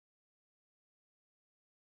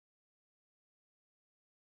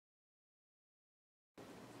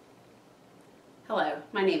Hello,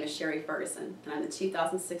 my name is Sherry Ferguson, and I'm the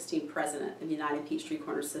 2016 President of United Peachtree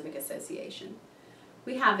Corners Civic Association.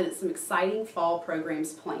 We have some exciting fall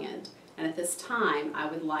programs planned, and at this time I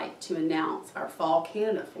would like to announce our Fall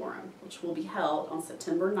Candidate Forum, which will be held on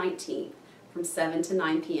September 19th from 7 to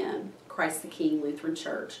 9 p.m. Christ the King Lutheran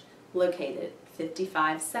Church, located at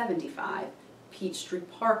 5575 Peachtree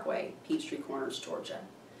Parkway, Peachtree Corners, Georgia.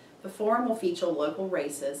 The forum will feature local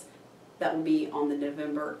races that will be on the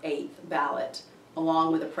November 8th ballot,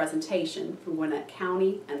 along with a presentation from Gwinnett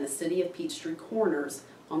County and the City of Peachtree Corners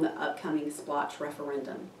on the upcoming SPLOST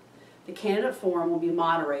referendum. The candidate forum will be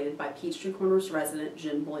moderated by Peachtree Corners resident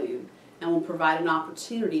Jim Blum and will provide an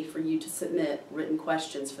opportunity for you to submit written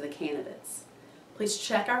questions for the candidates. Please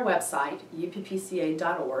check our website,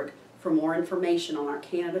 UPCCA.org, for more information on our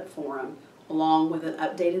candidate forum, along with an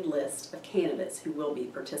updated list of candidates who will be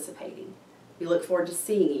participating. We look forward to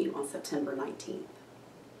seeing you on September 19th.